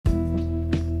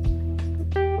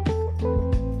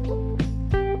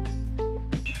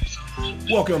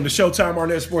Welcome to Showtime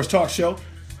Arnett Sports Talk Show.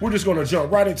 We're just going to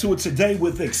jump right into it today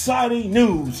with exciting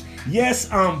news.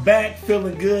 Yes, I'm back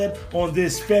feeling good on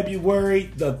this February,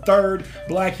 the 3rd,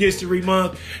 Black History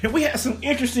Month. And we have some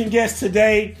interesting guests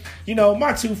today. You know,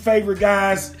 my two favorite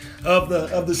guys of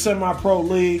the semi-pro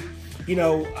league. You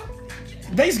know,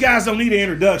 these guys don't need an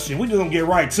introduction. We're just going to get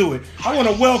right to it. I want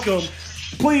to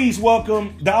please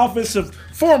welcome the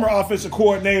former offensive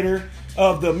coordinator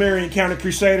of the Marion County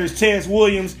Crusaders, Tez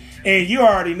Williams. And you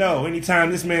already know,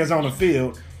 anytime this man's on the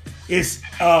field, it's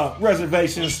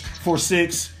reservations for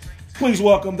 6. Please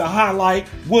welcome the highlight,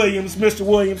 Williams, Mr.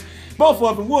 Williams. Both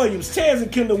of them, Williams, Tez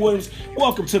and Kendale Williams.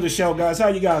 Welcome to the show, guys. How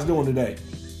you guys doing today?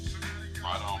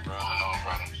 Right on,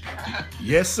 brother.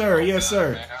 Yes, sir. Yes,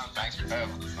 sir. Thanks for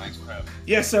having us.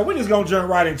 Yes, sir. We're just going to jump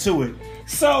right into it.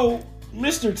 So,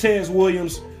 Mr. Tez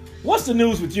Williams, what's the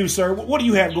news with you, sir? What do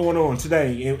you have going on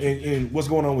today and what's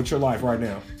going on with your life right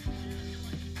now?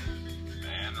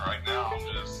 Right now, I'm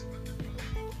just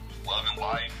loving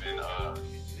life and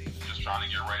just trying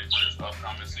to get ready for this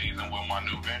upcoming season with my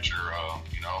new venture,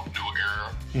 new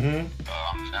era. Mm-hmm.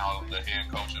 I'm now the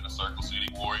head coach of the Circle City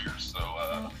Warriors,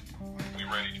 so we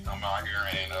ready to come out here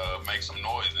and make some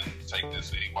noise and take this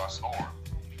city by storm.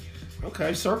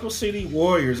 Okay, Circle City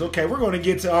Warriors. Okay, we're going to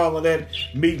get to all of that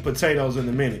meat and potatoes in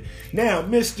a minute. Now,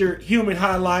 Mr. Human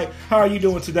Highlight, how are you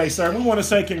doing today, sir? We want to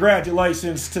say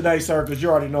congratulations today, sir, because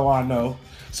you already know I know.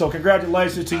 So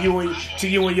congratulations to you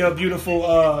and your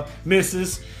beautiful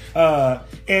missus.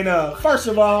 First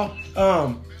of all,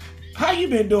 how you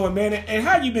been doing, man? And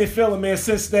how you been feeling, man,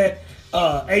 since that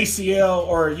ACL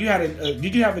or did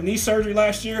you have a knee surgery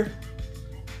last year?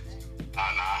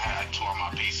 I tore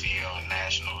my PCL in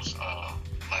Nationals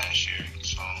last year,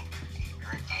 so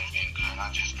everything's been good.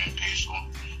 I've just been peaceful,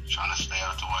 trying to stay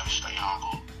out the way, stay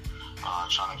humble,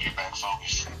 trying to get back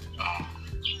focused.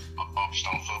 Focused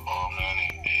on football, man,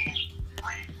 and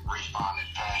refine the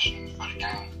passion for the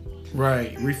game.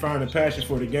 Right, refine the passion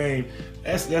for the game.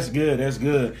 That's good. That's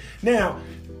good. Now,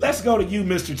 let's go to you,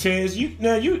 Mr. Tez.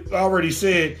 You already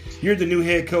said you're the new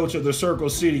head coach of the Circle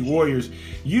City Warriors.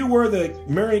 You were the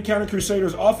Marion County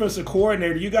Crusaders offensive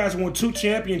coordinator. You guys won 2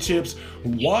 championships.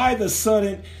 Why the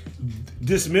sudden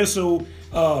dismissal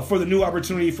for the new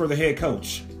opportunity for the head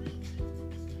coach?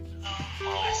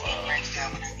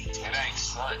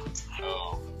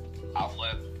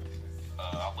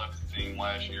 I left the team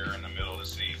last year in the middle of the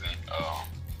season.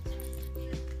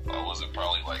 Was it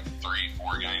probably like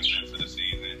 3-4 games into the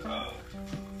season?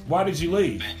 Why did you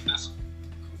leave? Just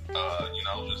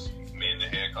me and the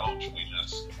head coach.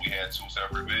 We had 2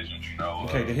 separate visions.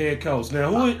 Okay, the head coach. Now,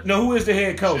 who is the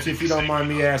head coach? If you don't mind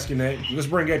me asking that, let's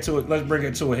bring it to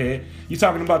a head. You're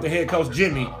talking about the head coach,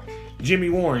 Jimmy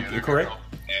Warren, correct?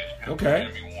 Yeah. Okay.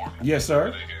 Jimmy Warren. Yes,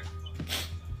 sir.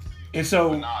 And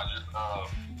so,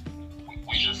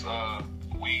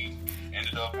 we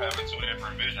ended up having 2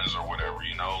 different visions or whatever,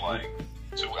 like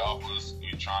 2 alphas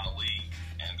you trying to lead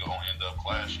and go end up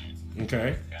clashing.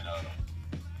 Okay. And,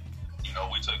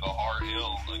 we took a hard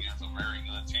hill against a very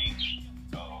good team,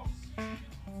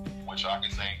 which I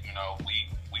could say,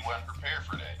 we weren't prepared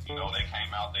for that. They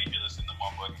came out, they hit us in the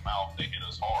motherfucking mouth, they hit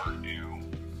us hard,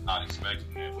 not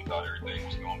expecting it. We thought everything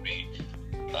was going to be,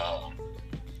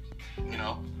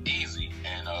 easy,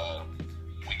 and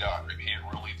we got hit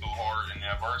really too hard in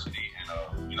adversity, and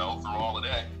through all of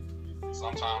that,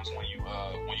 sometimes when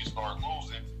you start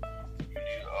losing,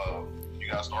 you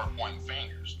gotta start pointing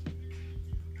fingers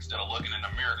instead of looking in the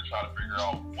mirror to try to figure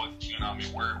out where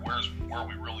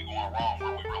we really going wrong,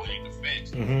 where we really need to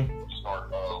fix. Mm-hmm. You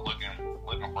start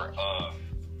looking for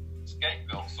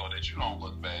scapegoats so that you don't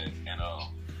look bad, and I'm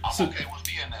okay with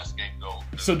being that scapegoat.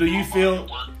 So do you feel?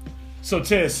 So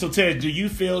Tez, do you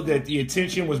feel that the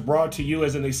attention was brought to you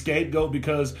as an scapegoat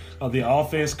because of the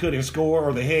offense couldn't score,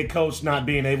 or the head coach not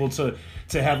being able to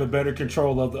have a better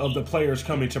control of the players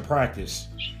coming to practice?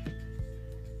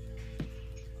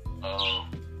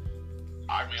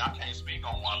 I can't speak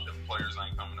on why the players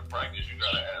ain't coming to practice. You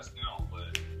gotta ask them.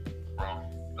 But from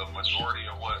the majority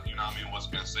of what's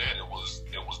been said, it was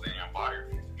the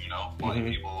environment. Mm-hmm.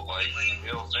 People, like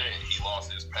Bill said, he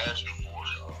lost his passion for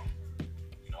it.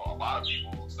 A lot of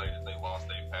people say that they lost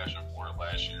their passion for it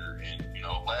last year, and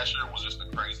last year was just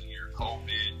a crazy year.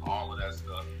 COVID, all of that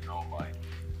stuff. It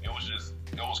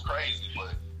was crazy.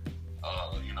 But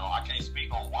I can't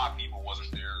speak on why people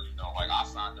wasn't there. I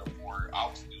signed up for it. I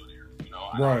was still there.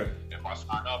 Right. If I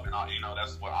sign up, and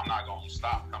that's what I'm not going to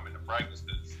stop coming to practice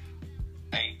because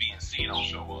A, B, and C don't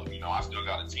show up. I still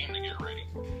got a team to get ready.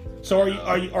 So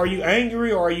are you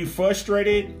angry or are you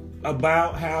frustrated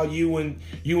about how you and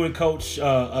Coach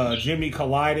Jimmy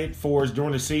collided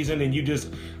during the season, and you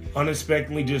just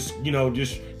unexpectedly just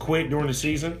quit during the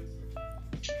season?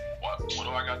 What do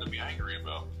I got to be angry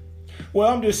about? Well,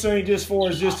 I'm just saying, just for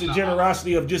as just the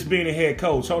generosity of just being a head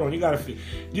coach. Hold on,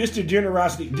 just the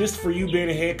generosity, just for you being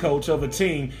a head coach of a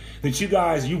team that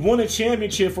you won a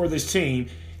championship for this team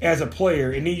as a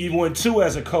player, and then you won 2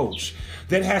 as a coach.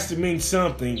 That has to mean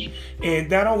something. And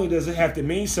not only does it have to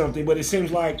mean something, but it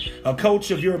seems like a coach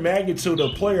of your magnitude, a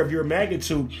player of your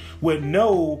magnitude, would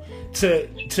know to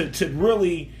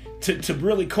really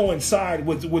coincide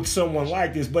with someone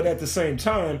like this. But at the same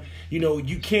time,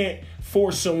 you can't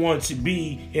force someone to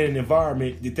be in an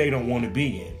environment that they don't want to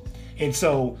be in. And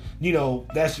so,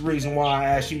 that's the reason why I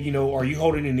asked you, are you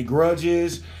holding any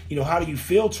grudges? How do you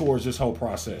feel towards this whole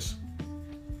process?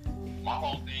 My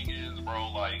whole thing is,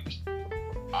 bro, like,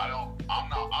 I don't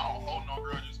hold no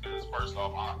grudges, because first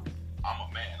off, I'm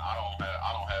a man. I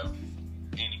don't have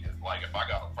any, like, if I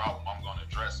got a problem, I'm going to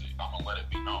address it. I'm going to let it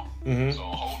be known. Mm-hmm. So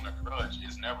holding a grudge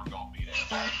is never going to be that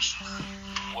bad.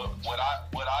 What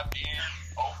I did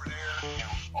over there,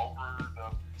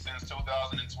 since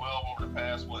 2012, over the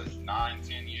past,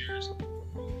 9-10 years,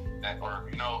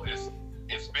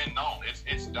 it's been known.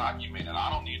 It's documented. I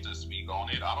don't need to speak on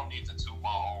it. I don't need to toot my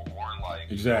own horn. Like,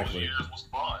 exactly. Those years was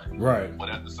fun. Right. But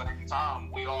at the same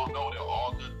time, we all know that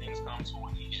all good things come to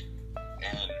an end.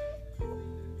 And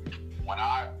when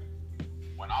I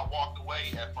walked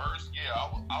away at first, yeah,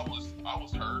 I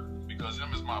was hurt, because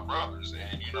them is my brothers,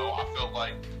 and I felt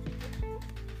like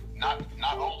not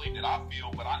only did I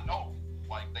feel, but I know,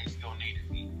 like, they still needed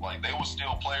me. Like, they were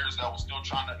still players that was still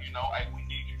trying to, hey, we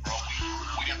need you, bro.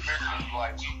 We didn't figure it,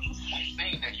 like, we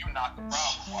seen that you're not the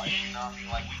problem, like,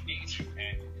 like, we need you.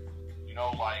 And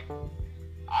like,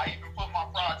 I even put my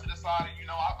pride to the side, and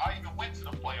I even went to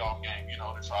the playoff game,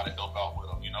 to try to help out with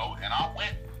them, and I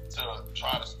went to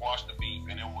try to squash the beef,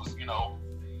 and it was,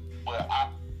 but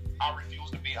I refuse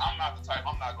to be. I'm not the type.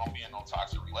 I'm not gonna be in no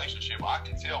toxic relationship. I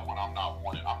can tell when I'm not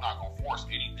wanted. I'm not gonna force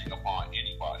anything upon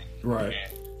anybody. Right.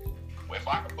 And if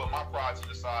I can put my pride to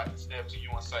the side and step to you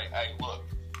and say, "Hey, look,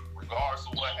 regardless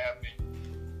of what happened,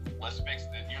 let's fix it."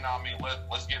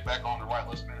 Let's get back on the right.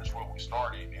 Let's finish what we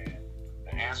started. And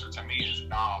the answer to me is,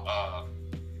 nah.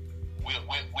 We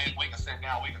can sit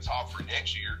down. We can talk for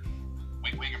next year. We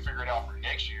can figure it out for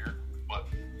next year. But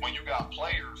when you got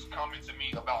players coming to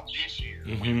me about this year,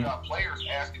 mm-hmm. when you got players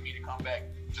asking me to come back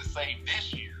to save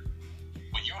this year,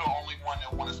 but you're the only one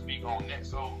that want to speak on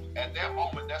next. So at that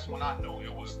moment, that's when I knew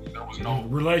there was no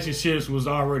relationships was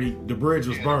already, the bridge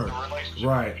was burned.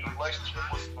 Right. The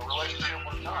relationship was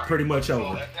done. Pretty much so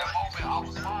over. At that moment, I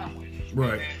was fine with it.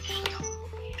 Right.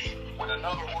 And when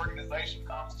another organization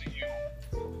comes to you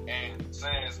and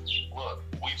says, "Look,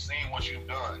 we've seen what you've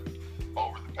done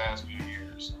over the past few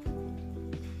years.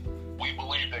 We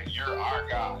believe that you're our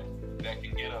guy that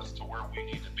can get us to where we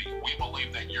need to be. We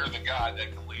believe that you're the guy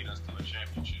that can lead us to the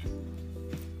championship."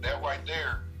 That right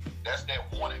there, that's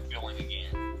that wanted feeling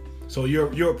again. So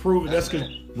you're approving. That's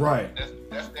good. Right.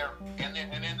 That's there. And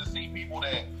then to see people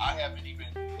that I haven't even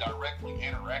directly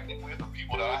interacted with, or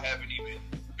people that I haven't even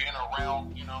been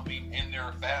around, in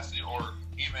their facet, or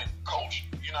even coached,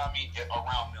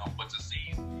 around them, but to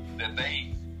see that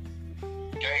they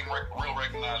real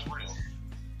recognize real.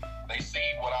 They see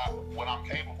what I'm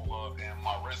capable of, and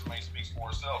my resume speaks for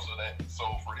itself.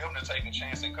 So for them to take a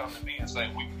chance and come to me and say,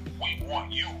 we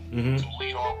want you mm-hmm. to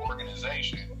lead our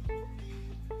organization,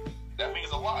 that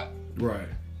means a lot. Right.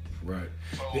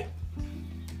 So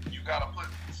you gotta put.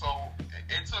 So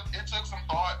it took some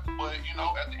thought, but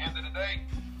at the end of the day,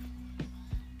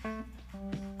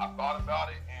 I thought about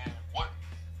it, and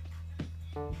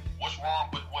what's wrong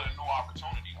with a new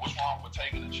opportunity? What's wrong with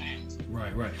taking a chance?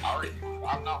 Right.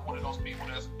 I'm not one of those people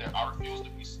that I refuse to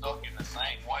be stuck in the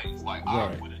same ways. Like,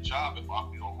 right. I'll quit a job if I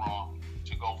feel wrong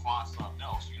to go find something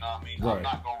else. You know what I mean? Right. I'm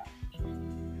not going.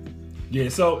 Yeah.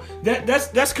 So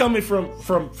that's coming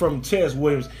from Tez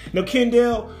Williams. Now,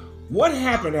 Kendale, what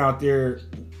happened out there?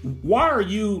 Why are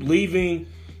you leaving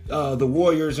the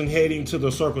Warriors and heading to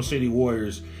the Circle City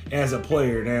Warriors as a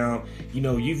player? Now,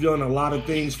 you've done a lot of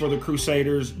things for the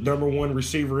Crusaders, #1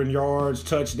 receiver in yards,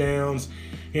 touchdowns.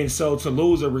 And so to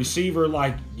lose a receiver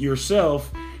like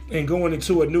yourself and going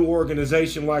into a new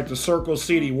organization like the Circle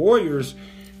City Warriors,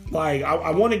 like,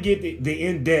 I want to get the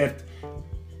in-depth.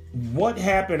 What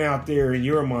happened out there in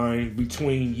your mind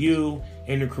between you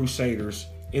and the Crusaders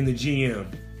and the GM?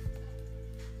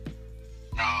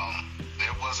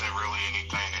 There wasn't really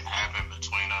anything that happened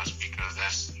between us, because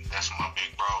that's my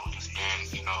big bro. He's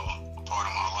been, a part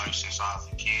of my life since I was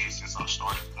a kid, since I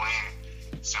started playing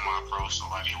semi-pro. So,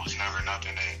 like, it was never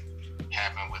nothing that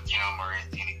happened with him or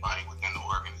anybody within the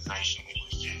organization. It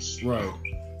was just, right.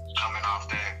 Coming off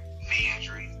that knee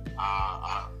injury.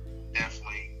 I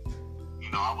definitely,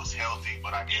 I was healthy,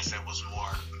 but I guess it was more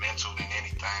mental than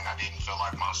anything. I didn't feel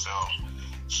like myself.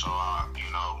 So, I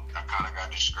kind of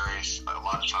got discouraged a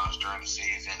lot of times during the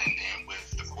season. And then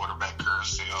with the quarterback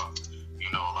carousel,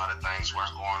 a lot of things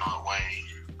weren't going our way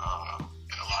in a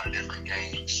lot of different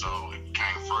games. So it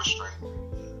became frustrating.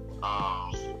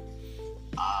 I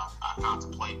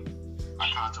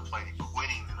contemplated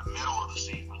quitting in the middle of the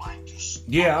season, like just.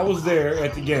 Yeah, I was there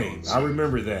at the game. I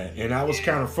remember that, and I was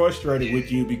kind of frustrated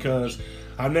with you because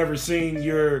I've never seen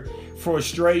your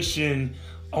frustration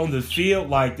on the field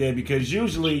like that. Because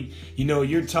usually,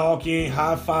 you're talking,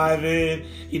 high-fiving,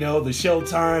 the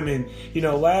Showtime, and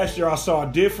last year I saw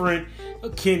a different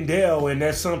Kendale, and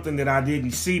that's something that I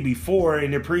didn't see before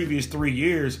in the previous 3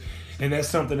 years. And that's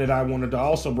something that I wanted to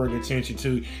also bring attention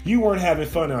to. You weren't having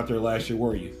fun out there last year,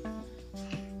 were you?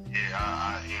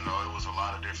 Yeah, it was a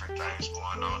lot of different things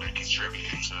going on that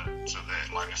contributed to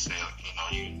that. Like I said,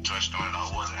 you touched on it.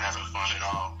 I wasn't having fun at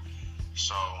all.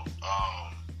 So,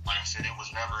 like I said, it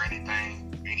was never any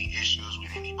issues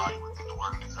with anybody within the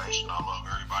organization. I love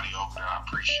everybody over there. I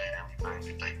appreciate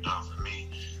everything that they've done for me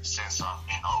since I've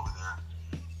been over there.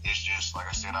 It's just, like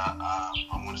I said, I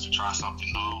wanted to try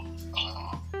something new.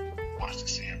 Wanted to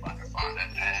see if I could find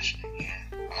that passion again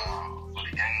for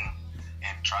the game,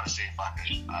 and try to see if I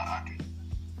could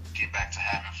get back to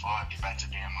having fun, get back to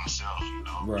being myself,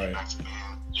 right. Get back to being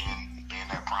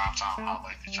that prime time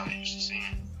highlight that y'all used to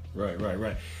seeing.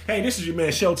 Right. Hey, this is your man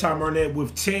Showtime Arnett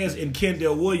with Tez and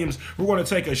Kendale Williams. We're going to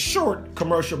take a short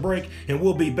commercial break, and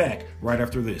we'll be back right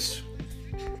after this.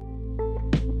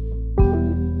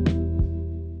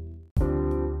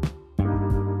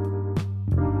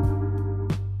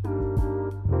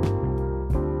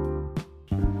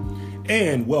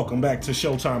 And welcome back to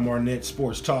Showtime Arnett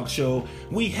Sports Talk Show.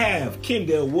 We have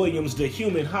Kendale Williams, the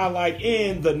human highlight,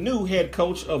 and the new head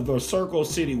coach of the Circle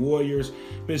City Warriors,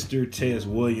 Mr. Tez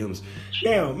Williams.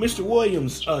 Now, Mr.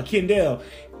 Williams, Kendale,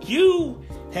 you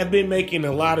have been making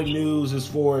a lot of news as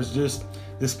far as just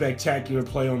the spectacular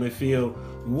play on the field.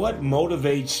 What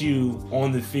motivates you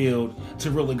on the field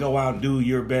to really go out and do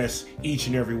your best each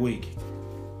and every week?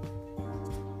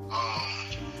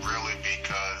 Really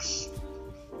because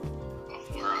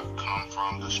of where I've come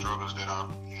from, the struggles that I've,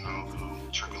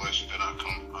 the tribulations that I've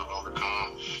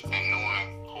overcome, and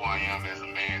knowing who I am as a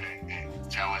man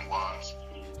and talent-wise.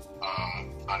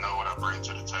 I know what I bring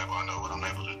to the table. I know what I'm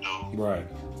able to do. Right.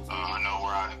 I know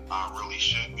where I really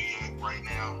should be at right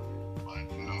now,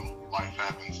 but life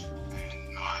happens,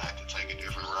 and I had to take a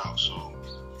different route. So,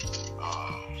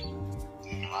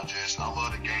 I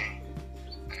love the game,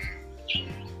 and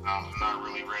I'm not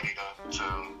really ready to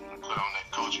put on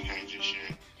that coaching hat just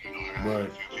yet. Right. A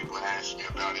few people asked me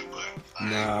about it, but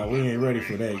nah, we ain't ready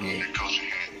for that yet. That coaching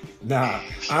hat. Nah,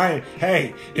 I ain't.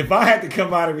 Hey, if I had to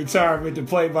come out of retirement to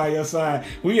play by your side,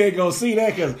 we ain't gonna see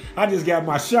that because I just got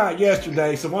my shot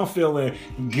yesterday, so I'm feeling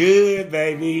good,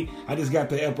 baby. I just got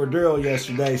the epidural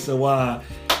yesterday, so I'll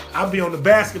be on the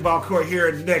basketball court here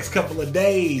in the next couple of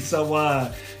days. So,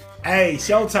 hey,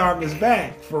 Showtime is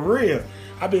back for real.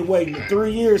 I've been waiting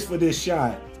 3 years for this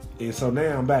shot, and so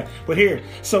now I'm back. But here,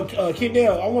 so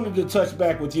Kendale, I wanted to touch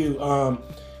back with you.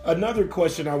 Another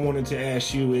question I wanted to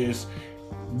ask you is,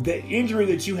 the injury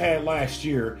that you had last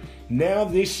year, now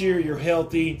this year you're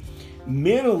healthy.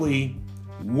 Mentally,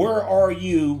 where are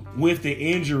you with the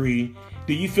injury?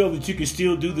 Do you feel that you can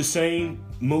still do the same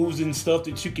moves and stuff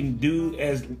that you can do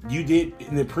as you did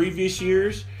in the previous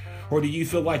years? Or do you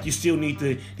feel like you still need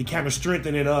to kind of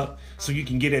strengthen it up so you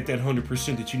can get at that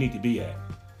 100% that you need to be at?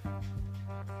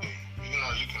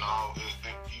 You can always,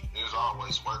 there's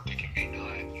always work that can be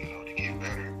done, to get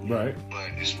better. Right.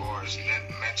 But as far as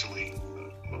mentally,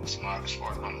 as far as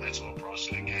my mental approach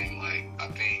to the game, I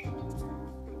think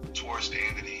towards the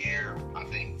end of the year,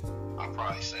 I'll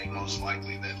probably say most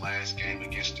likely that last game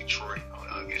against Detroit,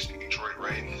 against the Detroit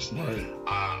Ravens, right.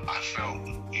 I felt,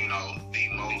 the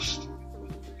most,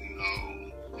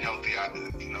 healthy,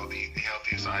 the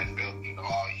healthiest I felt,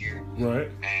 all year. Right.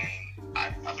 And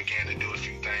I began to do a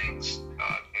few things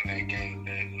in that game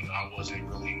that, I wasn't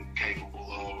really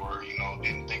capable of, or,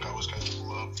 didn't think I was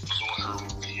capable of doing early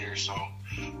in the year. So,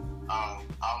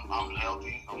 I'm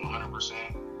healthy. I'm 100%.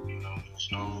 There's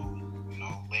no,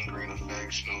 lingering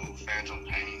effects, no phantom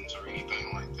pains or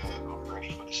anything like that. I'm ready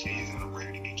for the season. I'm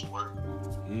ready to get to work.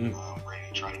 I'm ready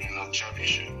to try to get another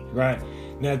championship. Right.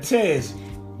 Now, Tez,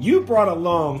 you brought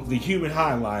along the human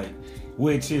highlight,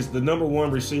 which is the number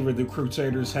one receiver the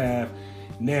Crusaders have.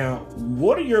 Now,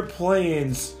 what are your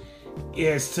plans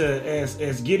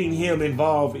as getting him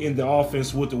involved in the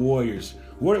offense with the Warriors?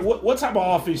 What type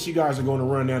of offense you guys are going to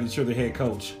run now that you're the head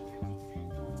coach?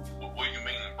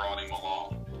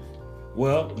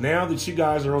 Well, now that you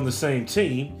guys are on the same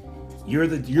team, you're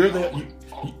the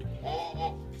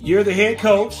head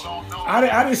coach.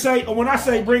 I didn't say, when I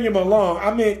say bring him along,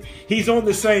 I meant he's on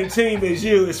the same team as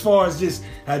you as far as just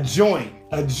a joint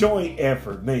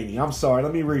effort, maybe. I'm sorry,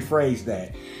 let me rephrase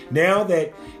that. Now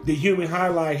that the Human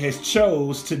Highlight has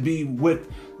chose to be with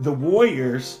the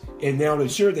Warriors, and now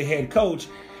that you're the head coach,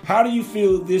 how do you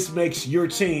feel this makes your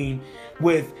team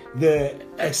with the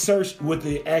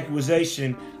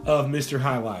acquisition of Mr.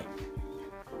 Highlight?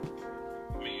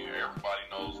 I mean, everybody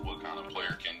knows what kind of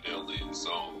player Kendale is,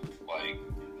 so like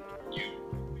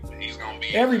he's gonna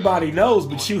be. Everybody knows,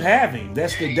 but you have him.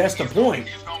 That's the point.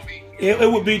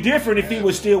 It would be different if he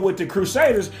was still with the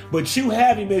Crusaders, but you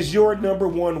have him as your number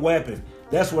one weapon.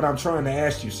 That's what I'm trying to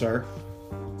ask you, sir.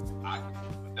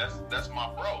 That's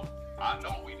my bro. I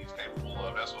know what he's capable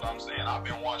of. That's what I'm saying. I've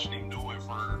been watching him do it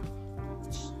for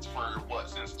what,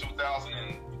 since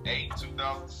 2008,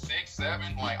 2006,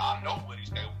 7. Like, I know what he's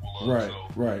capable of. Right, so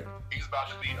right. He's about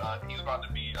to be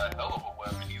a hell of a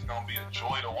weapon. He's gonna be a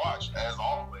joy to watch, as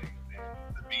always.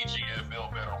 And the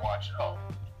BGFL better watch out.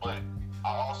 But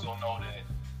I also know that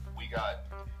we got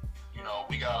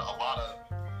a lot of,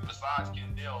 besides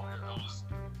Kendale,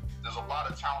 there's a lot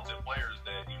of talented players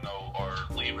that, are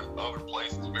leaving other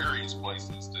places, various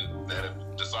places that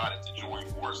have decided to join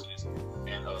forces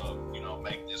and,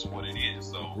 make this what it is.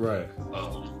 So, right.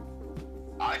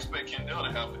 I expect Kendale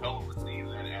to have a hell of a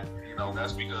season, and,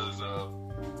 that's because of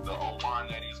the O-line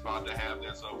that he's about to have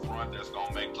that's up front that's going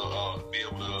to make be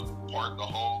able to part the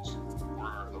holes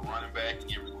for the running back and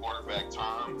give the quarterback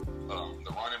time. The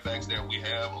running backs that we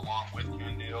have along with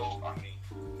Kendale, I mean,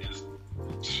 is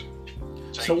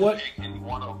so what? Any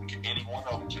one of them can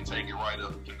take it right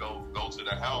up, can go to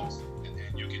the house, and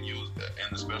then you can use that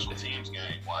in the special teams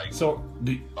game. Like, so,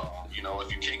 if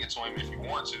you kick it to him if you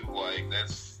want to, like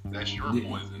that's your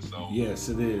poison. So yes,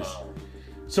 it is.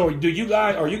 So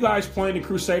are you guys playing the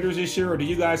Crusaders this year, or do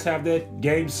you guys have that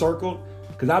game circled?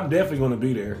 Because I'm definitely going to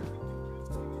be there.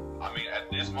 I mean, at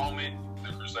this moment,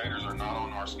 the Crusaders are not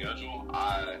on our schedule.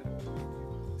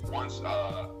 Once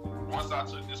I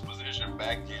took this position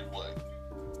back in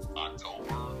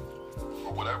October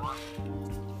or whatever,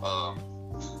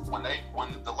 when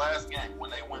the last game, when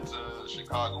they went to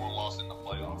Chicago and lost in the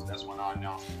playoffs, that's when I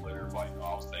announced to let everybody know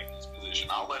I was taking this position.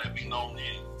 I let it be known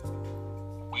then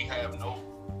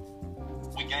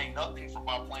we gained nothing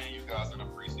by playing you guys in a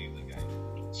preseason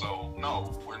game. So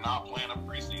no, we're not playing a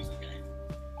preseason game.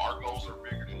 Our goals are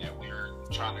bigger than that. We're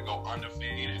trying to go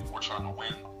undefeated. We're trying to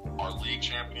win our league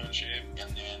championship and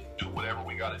then do whatever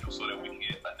we got to do so that we can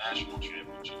get a national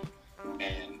championship.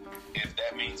 And if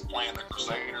that means playing the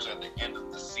Crusaders at the end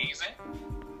of the season,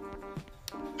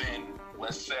 then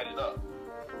let's set it up.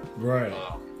 Right.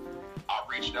 I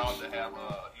reached out to have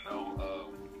a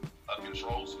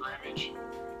controlled scrimmage.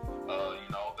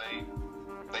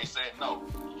 They said no.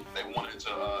 They wanted to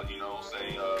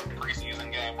say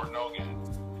preseason game or no game.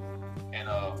 And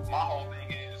my whole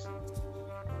thing is,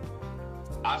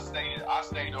 I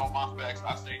stated on my facts.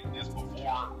 I stated this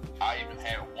before I even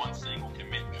had one single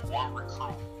commitment, one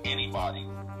recruit, anybody,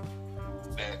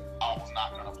 that I was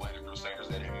not going to play the Crusaders,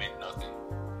 that it meant nothing.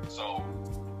 So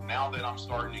now that we're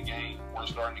starting to gain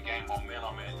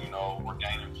momentum, and we're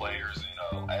gaining players,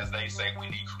 and as they say, we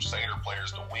need Crusader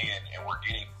players to win, and we're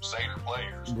getting Crusader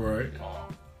players. Right.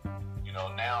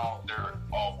 Now they're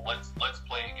let's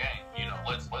play a game.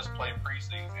 Let's play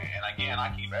preseason. And again,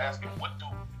 I keep asking,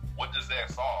 what does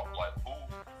that solve? Like,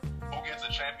 who gets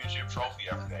a championship trophy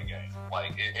after that game?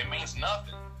 Like, it means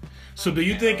nothing. So do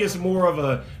you think it's more of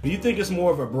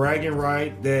a bragging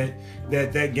right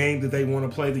that game that they want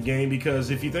to play the game? Because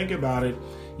if you think about it,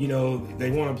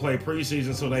 they want to play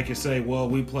preseason so they can say, well,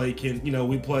 we played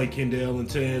Kendale and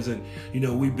Tez, and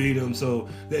we beat them, so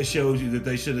that shows you that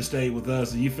they should have stayed with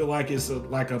us. Do you feel like it's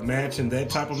like a match in that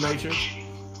type of nature?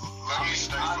 Let me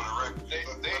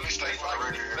stay for the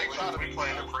record. They try to be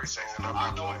playing the preseason.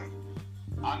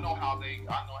 I know how they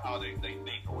think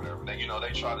or whatever.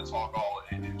 They try to talk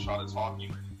and try to talk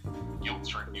you and guilt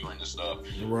trip you into stuff.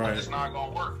 Right. But it's not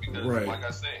gonna work because, like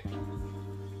I said,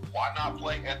 why not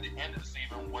play at the end of the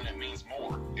season when it means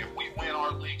more? If we win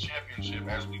our league championship,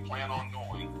 as we plan on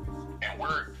doing, and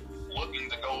we're looking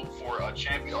to go for a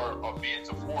champion or a bid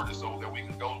to Florida so that we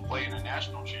can go play in a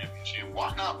national championship,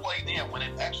 why not play then when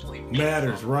it actually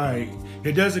matters? Something? Right.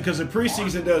 It doesn't, because the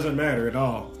preseason doesn't matter at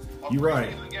all. You're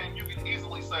right. Game, you can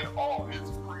easily say, "Oh,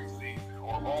 it's preseason,"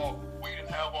 or "Oh, we didn't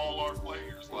have all our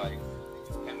players." Like,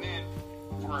 and then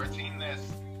for a team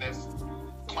that's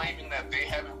claiming that they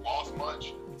haven't lost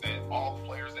much, that all the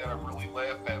players that have really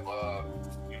left have,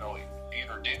 either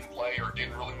either didn't play or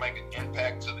didn't really make an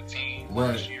impact to the team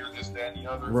Right. last year, this, that, and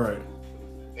the other. Right.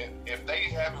 If they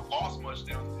haven't lost much,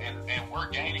 then and we're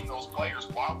gaining those players,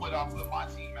 why would I put my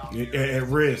team out there At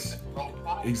risk? So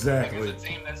Exactly. against a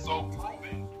team that's so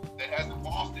proven that hasn't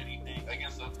lost anything,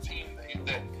 against a team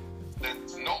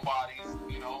that's nobody's,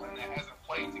 you know, and that hasn't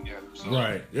played together. So,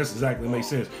 Right. That's exactly makes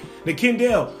sense. Now,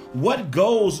 Kendale, what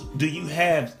goals do you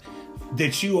have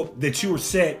that you are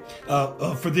set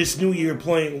for this new year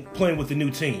playing with the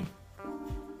new team?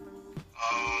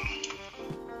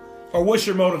 Or what's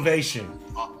your motivation?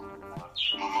 My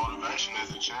motivation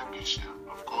is a championship,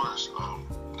 of course.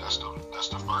 That's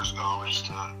the first goal, is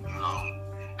to, you know,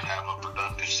 have a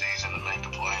productive season to make the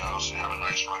playoffs and have a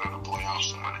nice run of the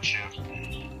playoffs to win a chip.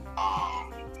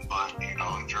 But, you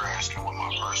know, if you're asking what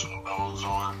my personal goals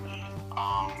are,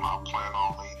 I plan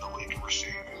on leading the league in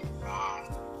receiving,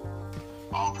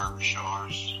 all-purpose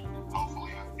yards,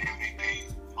 hopefully an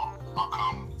MVP. I'll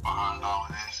come behind all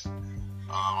of this.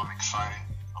 I'm excited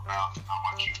about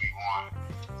my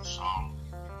QB1, so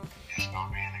it's going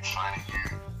to be an exciting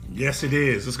year. Yes, it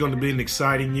is. It's going to be an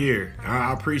exciting year.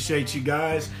 I appreciate you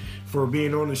guys for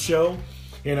being on the show,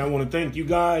 and I want to thank you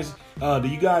guys. Do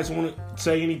you guys want to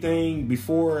say anything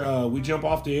before we jump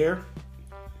off the air?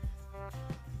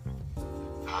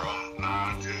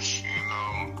 Nah, just, you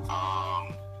know,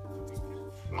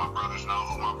 my brothers know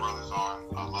who my brothers are.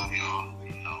 I love y'all.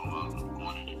 You know,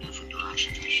 going in a different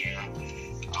direction this year.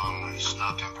 It's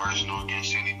nothing personal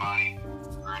against anybody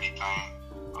or anything.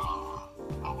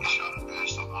 I wish y'all the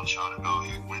best. I want y'all to go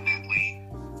ahead and win that league.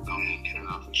 Go ahead and get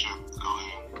another chip. Go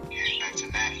ahead and get back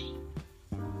to that.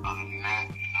 Other than that,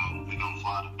 you know, we're going to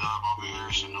fly the dub over here.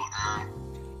 It's a new era.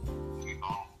 We're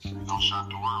going to shock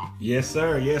the world. Yes,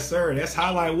 sir. Yes, sir. That's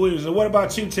Highlight Williams. And what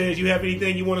about you, Tez? You have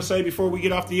anything you want to say before we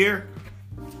get off the air?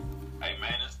 Hey,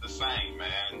 man, it's the same,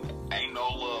 man. Ain't no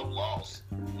love lost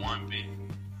one bit.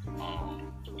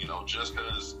 You know, just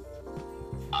because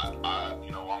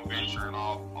you know, I'm venturing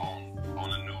off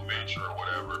on a new venture or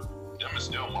whatever, them is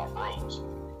still my bros.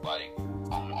 Like,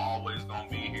 I'm always gonna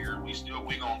be here. We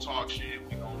gonna talk shit.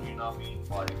 We gonna, you know what I mean?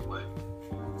 Like, but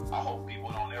I hope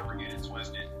people don't ever get it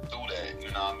twisted through that.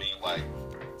 You know what I mean? Like,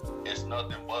 it's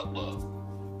nothing but love.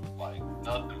 Like,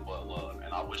 nothing but love.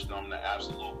 And I wish them the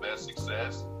absolute best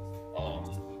success.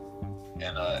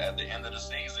 And at the end of the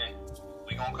season,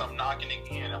 we gonna come knocking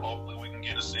again, and hopefully we can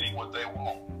get a city what they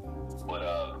want.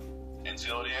 But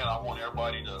until then, I want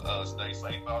everybody to stay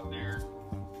safe out there,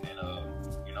 and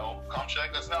you know, come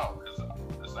check us out, because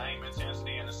the same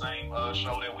intensity and the same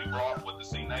show that we brought with the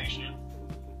C Nation,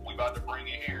 we about to bring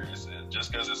it here. It's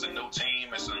just because it's a new team,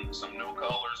 it's some new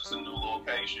colors, it's a new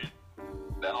location.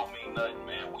 That don't mean nothing,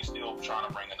 man. We still trying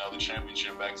to bring another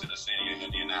championship back to the city of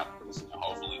Indianapolis. And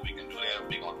hopefully we can do that.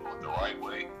 We gonna do it the right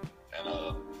way.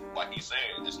 And like he said,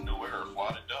 this new era, fly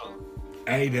the dub.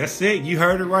 Hey, that's it. You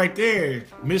heard it right there.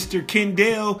 Mr.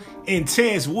 Kendale and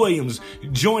Tez Williams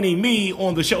joining me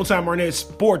on the Showtime Arnett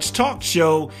Sports Talk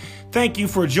Show. Thank you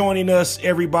for joining us,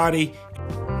 everybody.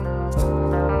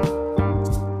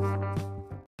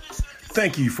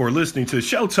 Thank you for listening to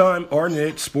Showtime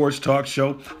Arnett Sports Talk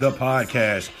Show, the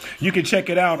podcast. You can check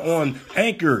it out on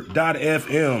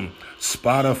Anchor.fm,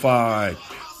 Spotify,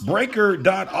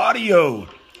 Breaker.audio,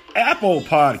 Apple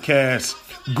Podcasts,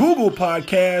 Google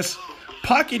Podcasts,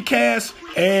 Pocket Cast,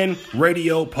 and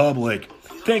Radio Public.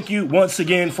 Thank you once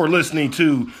again for listening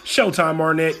to Showtime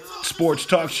Arnett Sports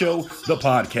Talk Show, the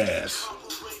podcast.